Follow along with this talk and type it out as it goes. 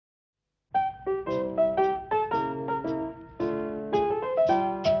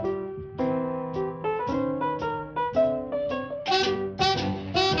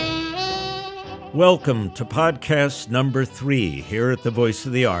Welcome to podcast number 3 here at the Voice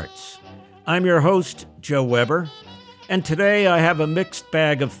of the Arts. I'm your host, Joe Weber, and today I have a mixed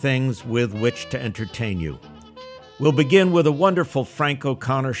bag of things with which to entertain you. We'll begin with a wonderful Frank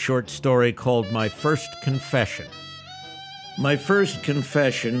O'Connor short story called My First Confession. My First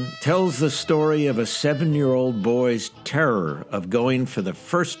Confession tells the story of a 7-year-old boy's terror of going for the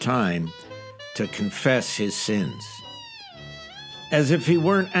first time to confess his sins. As if he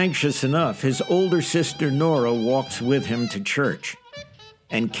weren't anxious enough, his older sister Nora walks with him to church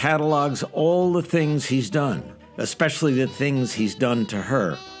and catalogs all the things he's done, especially the things he's done to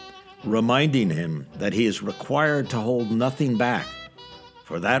her, reminding him that he is required to hold nothing back,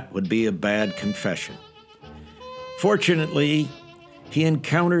 for that would be a bad confession. Fortunately, he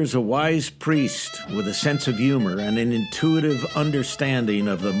encounters a wise priest with a sense of humor and an intuitive understanding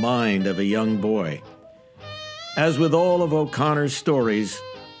of the mind of a young boy. As with all of O'Connor's stories,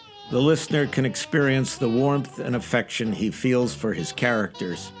 the listener can experience the warmth and affection he feels for his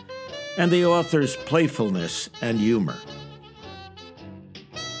characters and the author's playfulness and humor.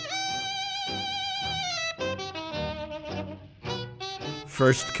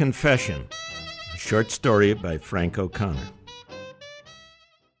 First Confession, a short story by Frank O'Connor.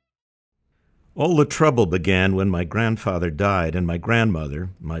 All the trouble began when my grandfather died and my grandmother,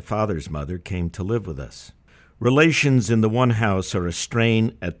 my father's mother, came to live with us. Relations in the one house are a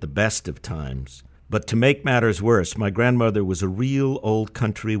strain at the best of times, but to make matters worse, my grandmother was a real old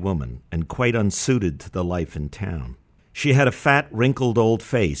country woman and quite unsuited to the life in town. She had a fat, wrinkled old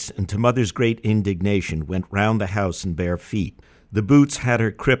face, and to Mother's great indignation went round the house in bare feet. The boots had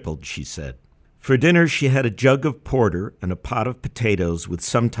her crippled, she said. For dinner she had a jug of porter and a pot of potatoes with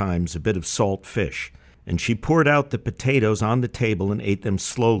sometimes a bit of salt fish, and she poured out the potatoes on the table and ate them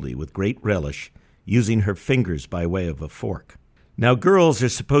slowly with great relish, using her fingers by way of a fork. Now, girls are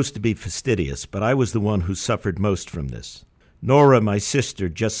supposed to be fastidious, but I was the one who suffered most from this. Nora, my sister,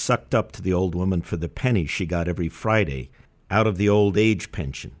 just sucked up to the old woman for the penny she got every Friday out of the old age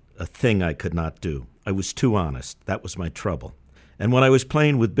pension, a thing I could not do. I was too honest. That was my trouble. And when I was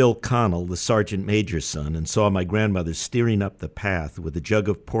playing with Bill Connell, the sergeant major's son, and saw my grandmother steering up the path with a jug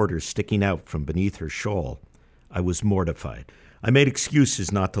of porter sticking out from beneath her shawl, I was mortified. I made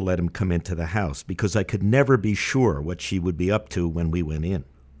excuses not to let him come into the house because I could never be sure what she would be up to when we went in.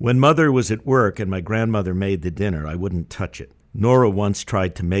 When Mother was at work and my grandmother made the dinner, I wouldn't touch it. Nora once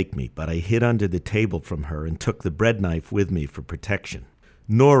tried to make me, but I hid under the table from her and took the bread knife with me for protection.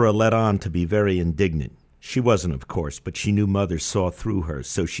 Nora let on to be very indignant. She wasn't, of course, but she knew Mother saw through her,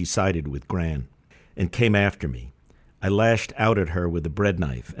 so she sided with Gran and came after me. I lashed out at her with the bread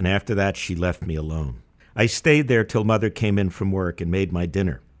knife, and after that she left me alone. I stayed there till Mother came in from work and made my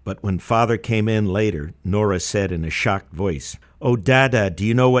dinner. But when Father came in later, Nora said in a shocked voice, "Oh, Dada, do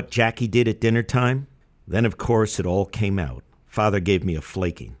you know what Jackie did at dinner time?" Then, of course, it all came out. Father gave me a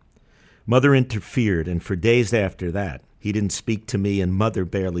flaking. Mother interfered, and for days after that, he didn't speak to me and Mother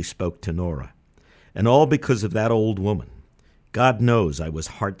barely spoke to Nora. And all because of that old woman. God knows I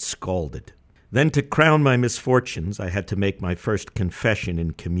was heart-scalded. Then to crown my misfortunes, I had to make my first confession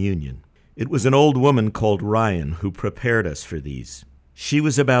in communion. It was an old woman called Ryan who prepared us for these. She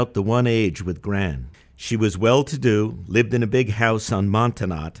was about the one age with Gran. She was well-to-do, lived in a big house on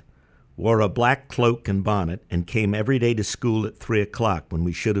Montagnat, wore a black cloak and bonnet, and came every day to school at 3 o'clock when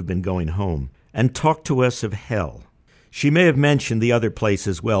we should have been going home, and talked to us of hell. She may have mentioned the other place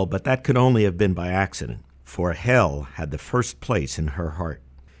as well, but that could only have been by accident, for hell had the first place in her heart.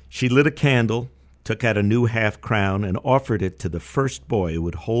 She lit a candle, took out a new half-crown, and offered it to the first boy who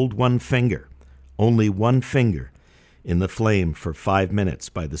would hold one finger, only one finger, in the flame for 5 minutes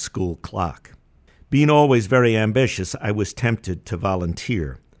by the school clock. Being always very ambitious, I was tempted to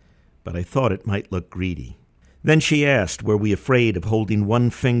volunteer, but I thought it might look greedy. Then she asked, were we afraid of holding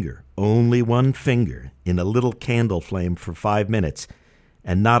one finger, only one finger, in a little candle flame for 5 minutes,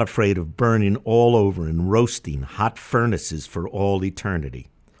 and not afraid of burning all over in roasting hot furnaces for all eternity?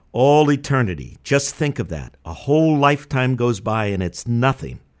 All eternity. Just think of that. A whole lifetime goes by and it's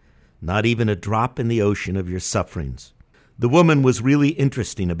nothing. Not even a drop in the ocean of your sufferings. The woman was really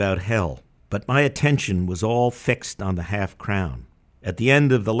interesting about hell, but my attention was all fixed on the half-crown. At the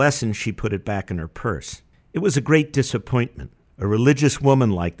end of the lesson, she put it back in her purse. It was a great disappointment. A religious woman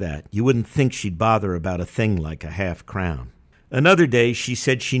like that, you wouldn't think she'd bother about a thing like a half-crown. Another day, she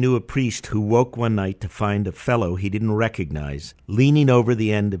said she knew a priest who woke one night to find a fellow he didn't recognize leaning over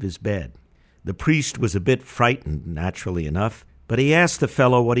the end of his bed. The priest was a bit frightened, naturally enough, but he asked the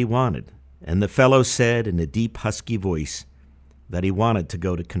fellow what he wanted, and the fellow said in a deep, husky voice that he wanted to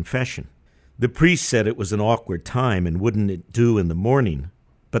go to confession. The priest said it was an awkward time and wouldn't it do in the morning,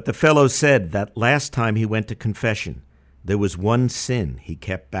 But the fellow said that last time he went to confession, there was one sin he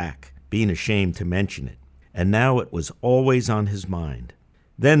kept back, being ashamed to mention it, and now it was always on his mind.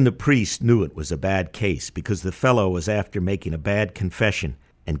 Then the priest knew it was a bad case because the fellow was after making a bad confession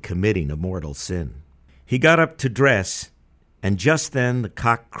and committing a mortal sin. He got up to dress, and just then the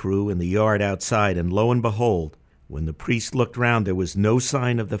cock crew in the yard outside, and lo and behold, when the priest looked round, there was no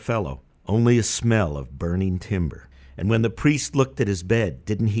sign of the fellow, only a smell of burning timber. And when the priest looked at his bed,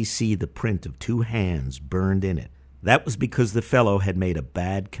 didn't he see the print of 2 hands burned in it? That was because the fellow had made a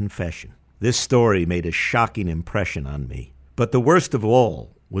bad confession. This story made a shocking impression on me. But the worst of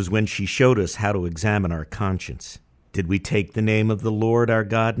all was when she showed us how to examine our conscience. Did we take the name of the Lord our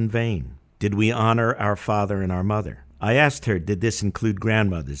God in vain? Did we honor our father and our mother? I asked her, did this include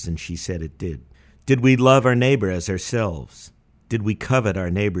grandmothers, and she said it did. Did we love our neighbor as ourselves? Did we covet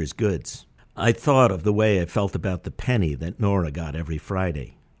our neighbor's goods? I thought of the way I felt about the penny that Nora got every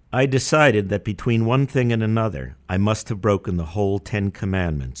Friday. I decided that between one thing and another, I must have broken the whole 10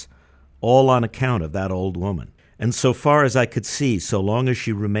 Commandments, all on account of that old woman. And so far as I could see, so long as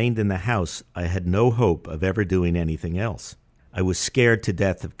she remained in the house, I had no hope of ever doing anything else. I was scared to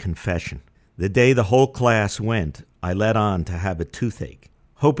death of confession. The day the whole class went, I let on to have a toothache,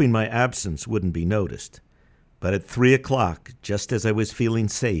 hoping my absence wouldn't be noticed. But at 3 o'clock, just as I was feeling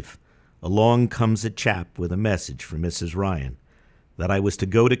safe, along comes a chap with a message from Mrs. Ryan that I was to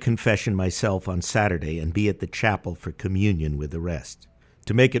go to confession myself on Saturday and be at the chapel for communion with the rest.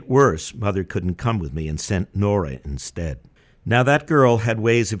 To make it worse, Mother couldn't come with me and sent Nora instead. Now that girl had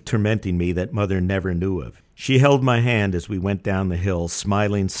ways of tormenting me that Mother never knew of. She held my hand as we went down the hill,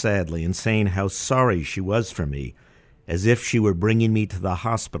 smiling sadly and saying how sorry she was for me, as if she were bringing me to the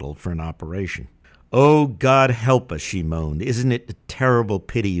hospital for an operation. "Oh, God help us," she moaned. "Isn't it a terrible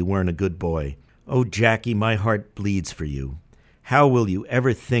pity you weren't a good boy? Oh, Jackie, my heart bleeds for you. How will you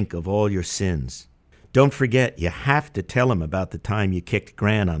ever think of all your sins? Don't forget, you have to tell him about the time you kicked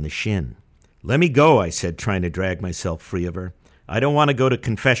Gran on the shin." "Let me go," I said, trying to drag myself free of her. "I don't want to go to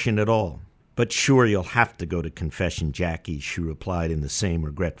confession at all." "But sure, you'll have to go to confession, Jackie," she replied in the same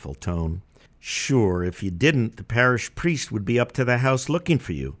regretful tone. "Sure, if you didn't, the parish priest would be up to the house looking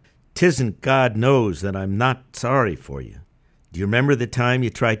for you. 'Tisn't God knows that I'm not sorry for you. Do you remember the time you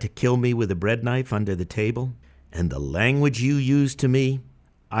tried to kill me with a bread knife under the table? And the language you used to me?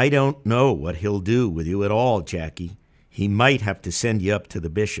 I don't know what he'll do with you at all, Jackie. He might have to send you up to the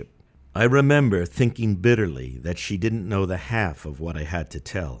bishop." I remember thinking bitterly that she didn't know the half of what I had to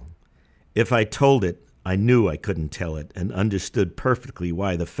tell. If I told it, I knew I couldn't tell it, and understood perfectly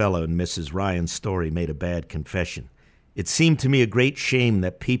why the fellow in Mrs. Ryan's story made a bad confession. It seemed to me a great shame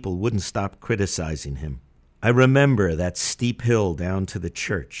that people wouldn't stop criticizing him. I remember that steep hill down to the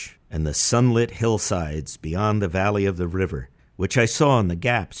church, and the sunlit hillsides beyond the valley of the river, which I saw in the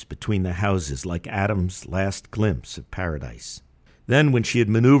gaps between the houses like Adam's last glimpse of paradise. Then, when she had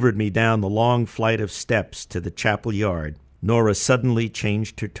maneuvered me down the long flight of steps to the chapel yard, Nora suddenly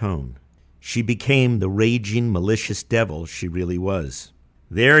changed her tone. She became the raging, malicious devil she really was.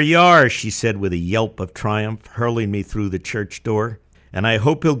 "There you are," she said with a yelp of triumph, hurling me through the church door. "And I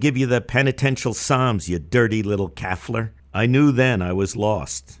hope he'll give you the penitential psalms, you dirty little caffler." I knew then I was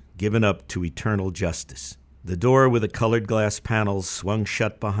lost, given up to eternal justice. The door with the colored glass panels swung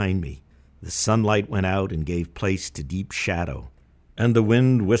shut behind me. The sunlight went out and gave place to deep shadow, and the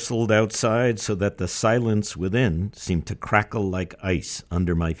wind whistled outside so that the silence within seemed to crackle like ice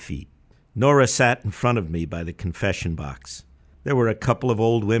under my feet. Nora sat in front of me by the confession box. There were a couple of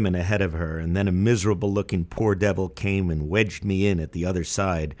old women ahead of her, and then a miserable-looking poor devil came and wedged me in at the other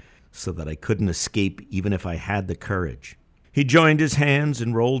side so that I couldn't escape even if I had the courage. He joined his hands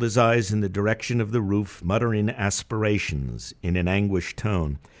and rolled his eyes in the direction of the roof, muttering aspirations in an anguished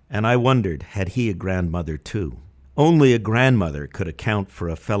tone, and I wondered, had he a grandmother too? Only a grandmother could account for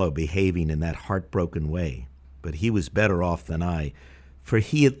a fellow behaving in that heartbroken way, but he was better off than I, for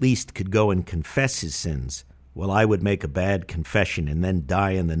he at least could go and confess his sins, while I would make a bad confession and then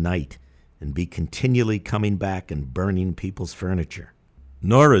die in the night and be continually coming back and burning people's furniture.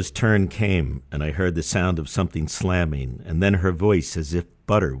 Nora's turn came, and I heard the sound of something slamming, and then her voice as if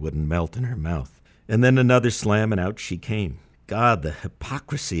butter wouldn't melt in her mouth. And then another slam, and out she came. God, the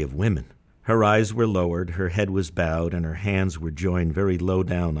hypocrisy of women. Her eyes were lowered, her head was bowed, and her hands were joined very low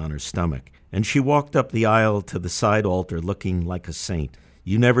down on her stomach. And she walked up the aisle to the side altar looking like a saint.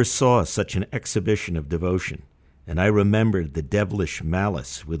 You never saw such an exhibition of devotion. And I remembered the devilish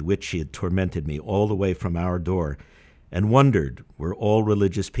malice with which she had tormented me all the way from our door, and wondered, were all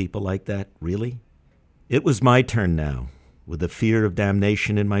religious people like that, really? It was my turn now. With the fear of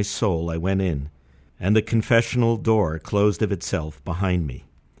damnation in my soul, I went in, and the confessional door closed of itself behind me.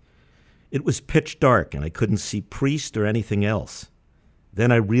 It was pitch dark, and I couldn't see priest or anything else.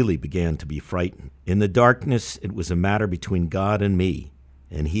 Then I really began to be frightened. In the darkness, it was a matter between God and me,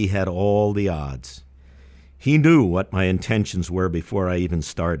 and he had all the odds. He knew what my intentions were before I even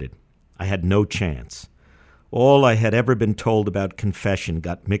started. I had no chance. All I had ever been told about confession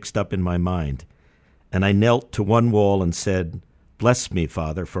got mixed up in my mind, and I knelt to one wall and said, "Bless me,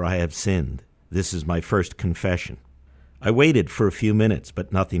 Father, for I have sinned. This is my first confession." I waited for a few minutes,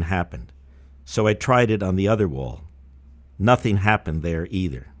 but nothing happened. So I tried it on the other wall. Nothing happened there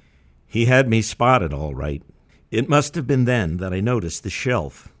either. He had me spotted all right. It must have been then that I noticed the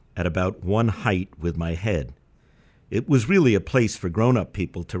shelf at about one height with my head. It was really a place for grown-up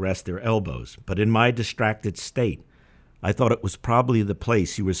people to rest their elbows, but in my distracted state, I thought it was probably the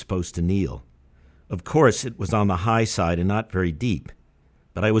place you were supposed to kneel. Of course, it was on the high side and not very deep,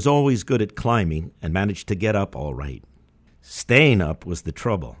 but I was always good at climbing and managed to get up all right. Staying up was the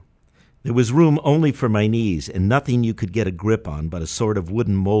trouble. There was room only for my knees and nothing you could get a grip on but a sort of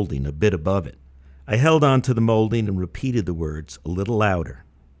wooden molding a bit above it. I held on to the molding and repeated the words a little louder.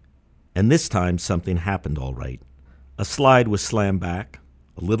 And this time something happened all right. A slide was slammed back,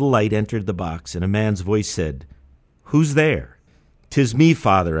 a little light entered the box, and a man's voice said, "Who's there?" "'Tis me,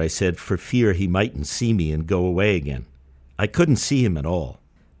 Father," I said, for fear he mightn't see me and go away again. I couldn't see him at all.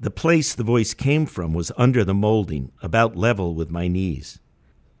 The place the voice came from was under the molding, about level with my knees.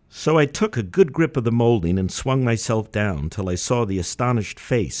 So I took a good grip of the molding and swung myself down till I saw the astonished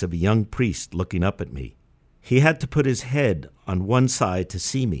face of a young priest looking up at me. He had to put his head on one side to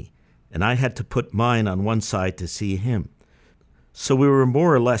see me, and I had to put mine on one side to see him. So we were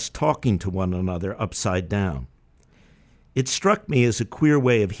more or less talking to one another upside down. It struck me as a queer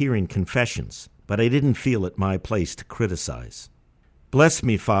way of hearing confessions, but I didn't feel it my place to criticize. "Bless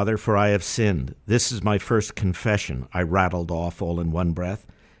me, Father, for I have sinned. This is my first confession," I rattled off all in one breath,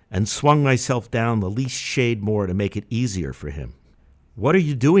 and swung myself down the least shade more to make it easier for him. "What are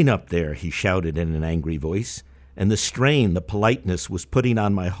you doing up there?" he shouted in an angry voice, and the strain the politeness was putting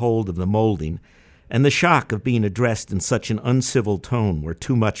on my hold of the molding, and the shock of being addressed in such an uncivil tone were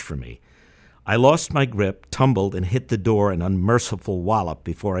too much for me. I lost my grip, tumbled, and hit the door an unmerciful wallop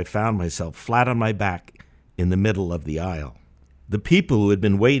before I found myself flat on my back in the middle of the aisle. The people who had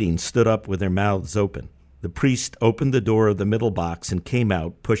been waiting stood up with their mouths open. The priest opened the door of the middle box and came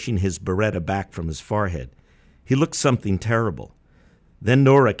out, pushing his biretta back from his forehead. He looked something terrible. Then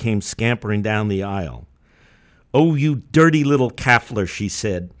Nora came scampering down the aisle. "Oh, you dirty little caffler," she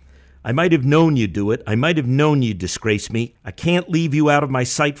said. "I might have known you'd do it. I might have known you'd disgrace me. I can't leave you out of my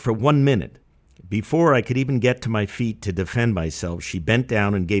sight for 1 minute." Before I could even get to my feet to defend myself, she bent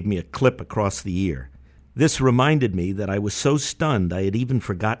down and gave me a clip across the ear. This reminded me that I was so stunned I had even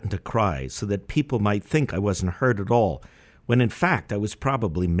forgotten to cry, so that people might think I wasn't hurt at all, when in fact I was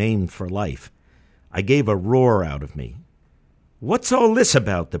probably maimed for life. I gave a roar out of me. "What's all this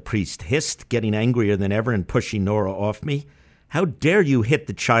about?" the priest hissed, getting angrier than ever and pushing Nora off me. "How dare you hit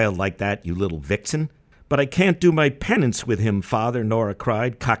the child like that, you little vixen?" "But I can't do my penance with him, Father," Nora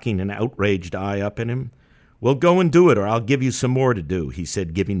cried, cocking an outraged eye up at him. "Well, go and do it, or I'll give you some more to do," he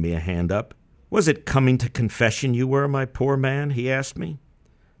said, giving me a hand up. "Was it coming to confession you were, my poor man?" he asked me.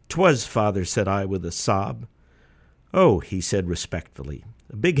 "'Twas, Father," said I with a sob. "Oh," he said respectfully,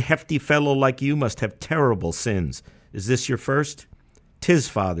 "a big hefty fellow like you must have terrible sins. Is this your first?" "'Tis,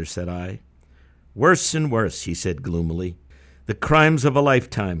 Father," said I. "Worse and worse," he said gloomily. "The crimes of a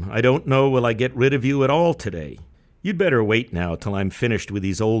lifetime. I don't know will I get rid of you at all today. You'd better wait now till I'm finished with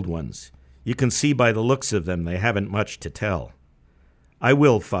these old ones. You can see by the looks of them they haven't much to tell." "I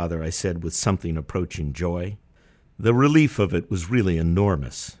will, Father," I said with something approaching joy. The relief of it was really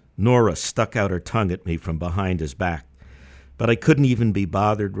enormous. Nora stuck out her tongue at me from behind his back, but I couldn't even be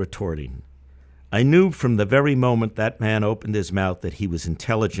bothered retorting. I knew from the very moment that man opened his mouth that he was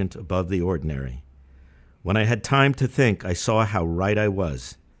intelligent above the ordinary. When I had time to think, I saw how right I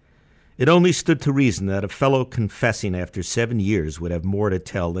was. It only stood to reason that a fellow confessing after 7 years would have more to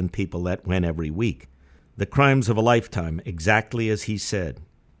tell than people that went every week. The crimes of a lifetime, exactly as he said.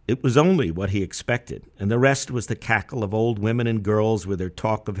 It was only what he expected, and the rest was the cackle of old women and girls with their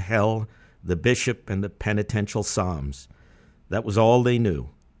talk of hell, the bishop, and the penitential psalms. That was all they knew.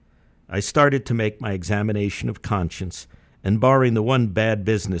 I started to make my examination of conscience, and barring the one bad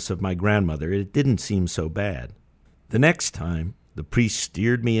business of my grandmother, it didn't seem so bad. The next time, the priest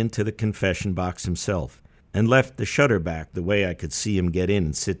steered me into the confession box himself, and left the shutter back the way I could see him get in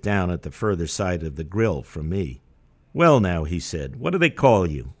and sit down at the further side of the grill from me. "Well now," he said, "what do they call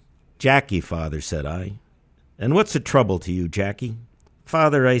you?" "Jackie, Father," said I. "And what's the trouble to you, Jackie?"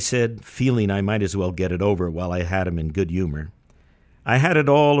 "Father," I said, feeling I might as well get it over while I had him in good humor, I had it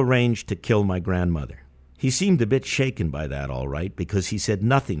all arranged to kill my grandmother. He seemed a bit shaken by that, all right, because he said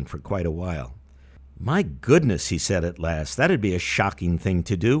nothing for quite a while. My goodness, he said at last, that'd be a shocking thing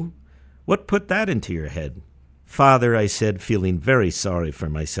to do. What put that into your head? Father, I said, feeling very sorry for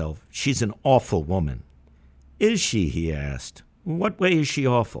myself, she's an awful woman. Is she? He asked. What way is she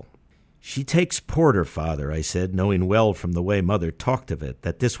awful? She takes porter, Father, I said, knowing well from the way Mother talked of it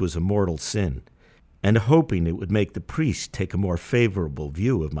that this was a mortal sin, and hoping it would make the priest take a more favorable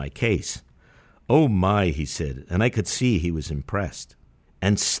view of my case. Oh my, he said, and I could see he was impressed.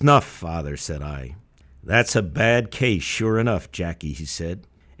 And snuff, Father, said I. That's a bad case, sure enough, Jackie, he said.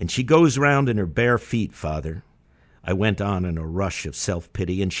 And she goes round in her bare feet, Father. I went on in a rush of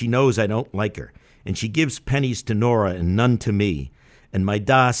self-pity, and she knows I don't like her, and she gives pennies to Nora and none to me, and my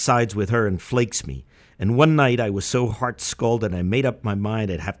da sides with her and flakes me, and one night I was so heart-scalded I made up my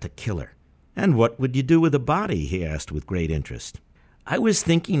mind I'd have to kill her. And what would you do with the body? He asked with great interest. I was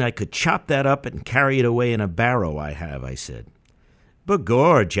thinking I could chop that up and carry it away in a barrow I have, I said.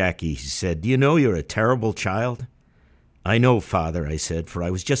 Begor, Jackie, he said, do you know you're a terrible child? I know, Father, I said, for I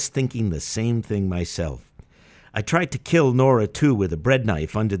was just thinking the same thing myself. I tried to kill Nora, too, with a bread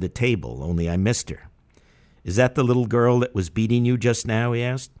knife under the table, only I missed her. Is that the little girl that was beating you just now? He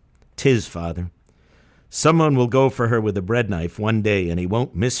asked. 'Tis, Father. Someone will go for her with a bread knife one day, and he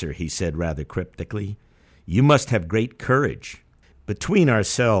won't miss her, he said rather cryptically. You must have great courage. Between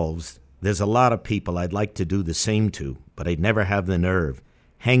ourselves, there's a lot of people I'd like to do the same to, but I'd never have the nerve.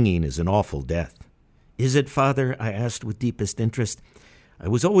 Hanging is an awful death. Is it, Father? I asked with deepest interest. I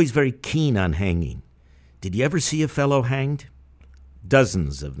was always very keen on hanging. Did you ever see a fellow hanged?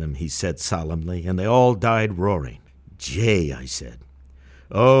 Dozens of them, he said solemnly, and they all died roaring. Jay, I said.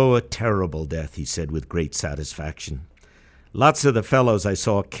 Oh, a terrible death, he said with great satisfaction. Lots of the fellows I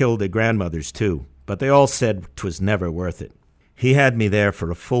saw killed their grandmothers, too, but they all said 'twas never worth it. He had me there for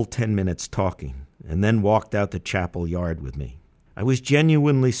a full 10 minutes talking, and then walked out the chapel yard with me. I was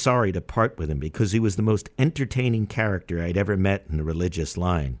genuinely sorry to part with him because he was the most entertaining character I'd ever met in the religious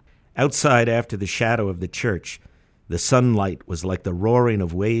line. Outside, after the shadow of the church, the sunlight was like the roaring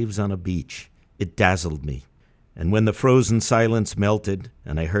of waves on a beach. It dazzled me. And when the frozen silence melted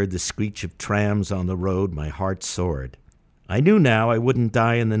and I heard the screech of trams on the road, my heart soared. I knew now I wouldn't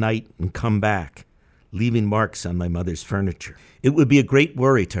die in the night and come back, leaving marks on my mother's furniture. It would be a great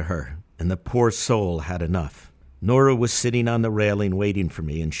worry to her, and the poor soul had enough. Nora was sitting on the railing waiting for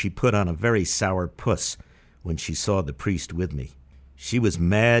me, and she put on a very sour puss when she saw the priest with me. She was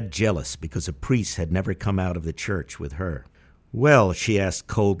mad jealous because a priest had never come out of the church with her. Well, she asked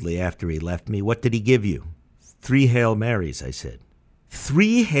coldly after he left me, what did he give you? 3 Hail Marys, I said.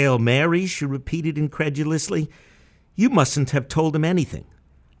 3 Hail Marys, she repeated incredulously. You mustn't have told him anything.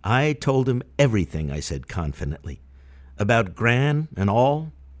 I told him everything, I said confidently. About Gran and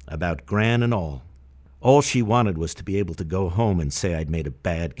all, about Gran and all. All she wanted was to be able to go home and say I'd made a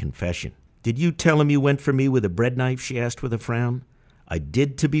bad confession. Did you tell him you went for me with a bread knife, she asked with a frown. I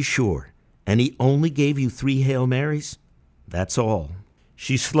did, to be sure. And he only gave you 3 Hail Marys? That's all.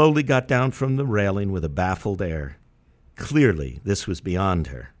 She slowly got down from the railing with a baffled air. Clearly, this was beyond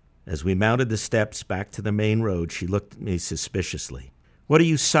her. As we mounted the steps back to the main road, she looked at me suspiciously. What are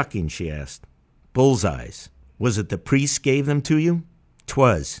you sucking, she asked. Bullseyes. Was it the priest gave them to you?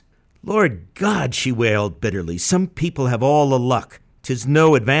 'Twas. Lord God, she wailed bitterly, some people have all the luck. 'Tis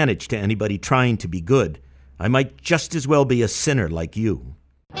no advantage to anybody trying to be good. I might just as well be a sinner like you.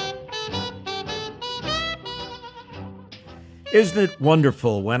 Isn't it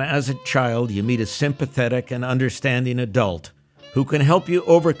wonderful when, as a child, you meet a sympathetic and understanding adult who can help you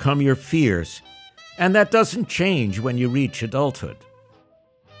overcome your fears, and that doesn't change when you reach adulthood?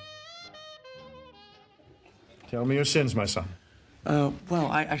 Tell me your sins, my son. Well,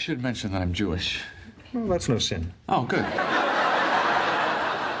 I should mention that I'm Jewish. Well, that's no sin. Oh, good.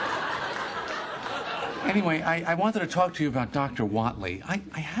 Anyway, I wanted to talk to you about Dr. Watley.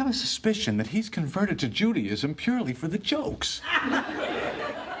 I have a suspicion that he's converted to Judaism purely for the jokes.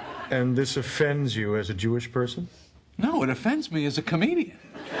 And this offends you as a Jewish person? No, it offends me as a comedian.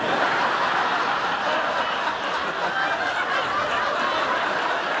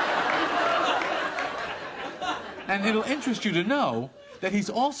 And it'll interest you to know that he's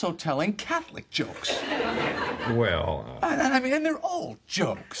also telling Catholic jokes. Well... I mean, and they're all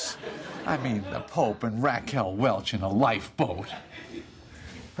jokes. I mean, the Pope and Raquel Welch in a lifeboat.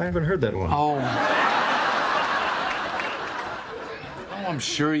 I haven't heard that one. Oh, I'm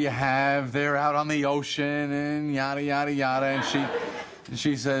sure you have. They're out on the ocean and yada, yada, yada. And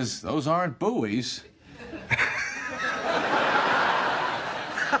she says, those aren't buoys.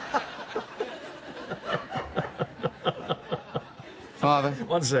 Father?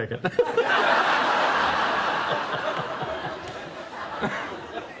 1 second.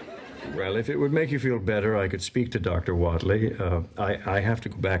 Well, if it would make you feel better, I could speak to Dr. Watley. I have to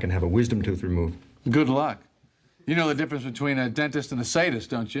go back and have a wisdom tooth removed. Good luck. You know the difference between a dentist and a sadist,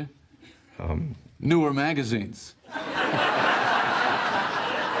 don't you? Newer magazines.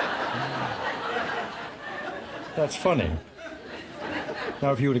 That's funny.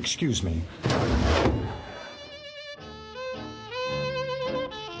 Now, if you would excuse me.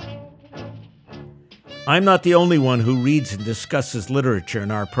 I'm not the only one who reads and discusses literature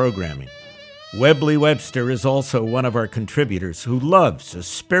in our programming. Webley Webster is also one of our contributors who loves a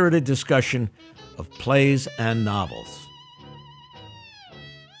spirited discussion of plays and novels.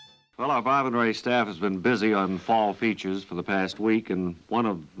 Well, our Bob and Ray staff has been busy on fall features for the past week, and one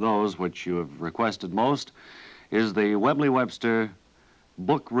of those which you have requested most is the Webley Webster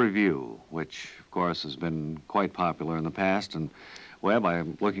Book Review, which, of course, has been quite popular in the past. And, Webb,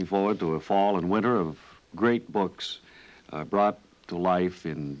 I'm looking forward to a fall and winter of great books brought to life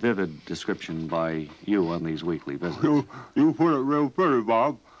in vivid description by you on these weekly visits. You put it real pretty,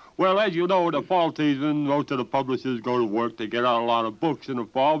 Bob. Well, as you know, the fall season, most of the publishers go to work to get out a lot of books in the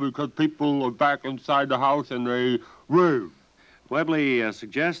fall because people are back inside the house and they read. Webley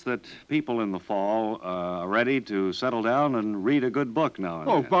suggests that people in the fall are ready to settle down and read a good book now and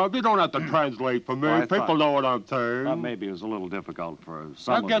Oh, then. Bob, you don't have to translate for me. Well, I People thought- know what I'm saying. Thought maybe it was a little difficult for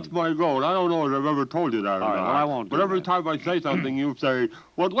some That of gets them. my goat. I don't know if I've ever told you that or All right, not. well, I won't do But every that. time I say something, you say,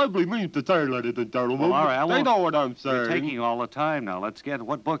 what Webley means to say, ladies and gentlemen. Well, all right, I They won't- know what I'm saying. You're taking all the time now. Let's get,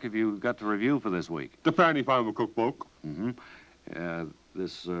 what book have you got to review for this week? The Fanny Farmer Cookbook.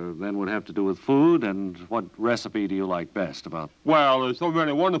 This then would have to do with food, and what recipe do you like best about? Well, there's so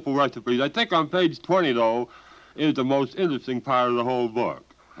many wonderful recipes. I think on page 20, though, is the most interesting part of the whole book.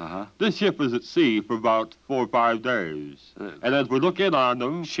 Uh-huh. This ship is at sea for about 4 or 5 days. And as we look in on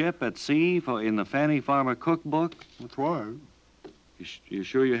them... Ship at sea in the Fanny Farmer Cookbook? That's right. You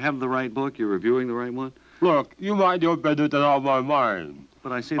sure you have the right book? You're reviewing the right one? Look, you mind your business and all my mind.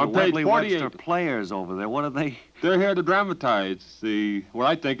 But I see the On page Webley 48. Webster players over there. What are they? They're here to dramatize what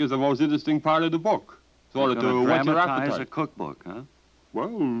I think is the most interesting part of the book. Sort of They're to gonna whet your dramatize a appetite. cookbook, huh?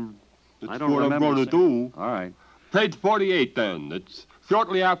 Well, that's I don't what I'm remember going to seeing- do. All right. Page 48, then. It's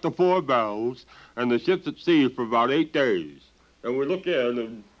shortly after 4 bells, and the ship's at sea for about 8 days. And we look in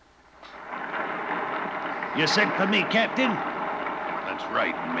and... You sent for me, Captain? That's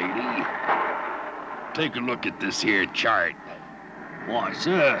right, matey. Take a look at this here chart. Why,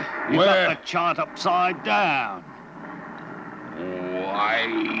 sir, you Where? got the chart upside down. Why,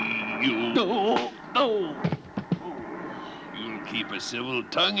 you... Oh. You'll keep a civil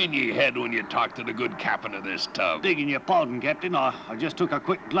tongue in your head when you talk to the good captain of this tub. Begging your pardon, Captain. I just took a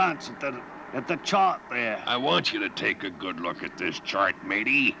quick glance at the chart there. I want you to take a good look at this chart,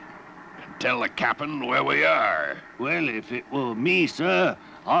 matey, and tell the captain where we are. Well, if it were me, sir,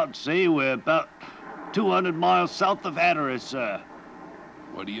 I'd say we're about 200 miles south of Hatteras, sir.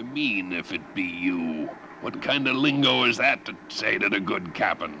 What do you mean, if it be you? What kind of lingo is that to say to the good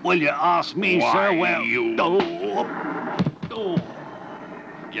captain? Well, you ask me, Why, sir, well... you- Oh.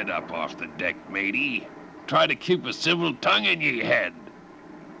 Get up off the deck, matey. Try to keep a civil tongue in your head.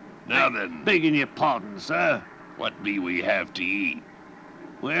 Now then, Begging your pardon, sir. what be we have to eat?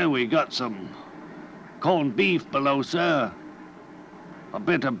 Well, we got some corned beef below, sir. A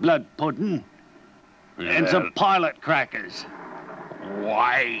bit of blood pudding. And some pilot crackers.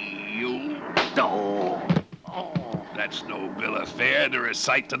 Why, you... Oh. That's no bill of fare to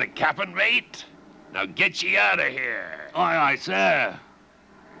recite to the captain, mate. Now get ye out of here. Aye, sir.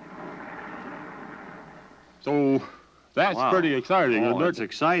 So, that's Wow. pretty exciting, Oh, isn't it's it?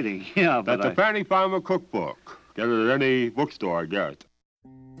 exciting. Yeah, but That's the Fanny Farmer Cookbook. Get it at any bookstore, I guess.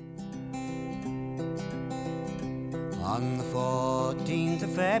 On the 14th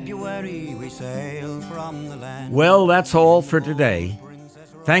of February, we sail from the land. Well, that's all for today.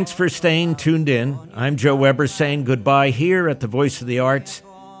 Thanks for staying tuned in. I'm Joe Weber saying goodbye here at the Voice of the Arts.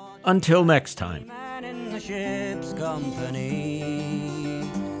 Until next time. Man in the ship's company.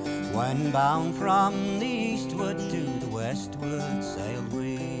 When bound from the eastward to the westward sailed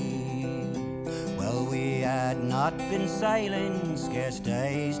we. Well, we had not been sailing scarce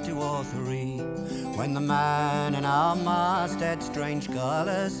days 2 or 3, when the man in our mast had strange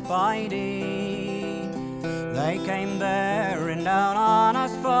colours spidey. They came bearing down on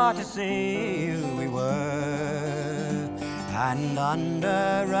us for to see who we were, and under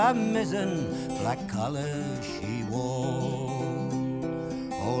a mizzen black colour she wore.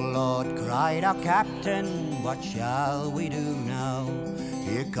 Oh Lord, cried our captain, what shall we do now?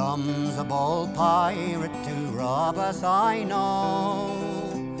 Here comes a bold pirate to rob us, I know.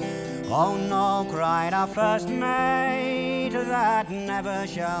 Oh no, cried our first mate, that never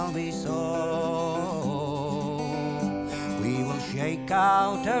shall be so. We will shake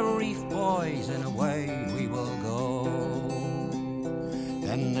out a reef, boys, and away we will go.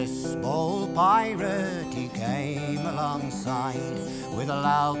 Then this bold pirate, he came alongside, with a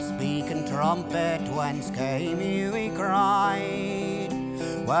loud speaking trumpet, whence came you, he cried.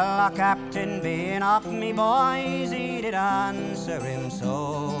 Well, our captain being up, me boys, he did answer him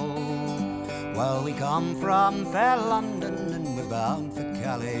so. Well, we come from fair London, and we're bound for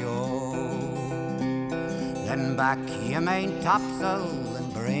Callao. Then back your main topsail,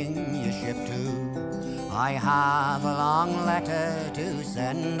 and bring your ship to. I have a long letter to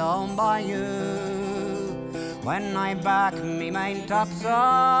send home by you. When I back me main topsail,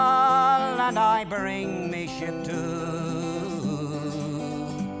 and I bring me ship to,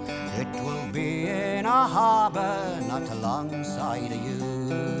 it will be in a harbour not alongside of you.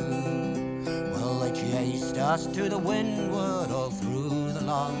 Well, they chased us to the windward all through the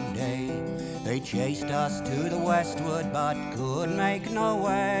long day. They chased us to the westward but could make no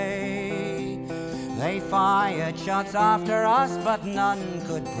way. They fired shots after us but none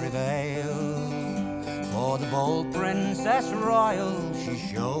could prevail. For the bold Princess Royal, she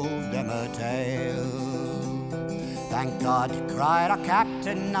showed them her tail. Thank God, cried our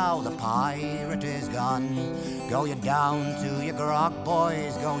captain, now the pirate is gone. Go you down to your grog,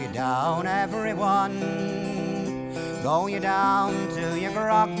 boys, go you down, everyone. Go you down to your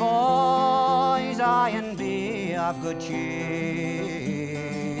grog, boys, aye, and be of good cheer.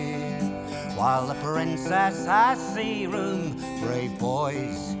 While the princess has sea room, brave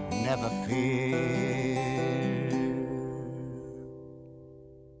boys, never fear.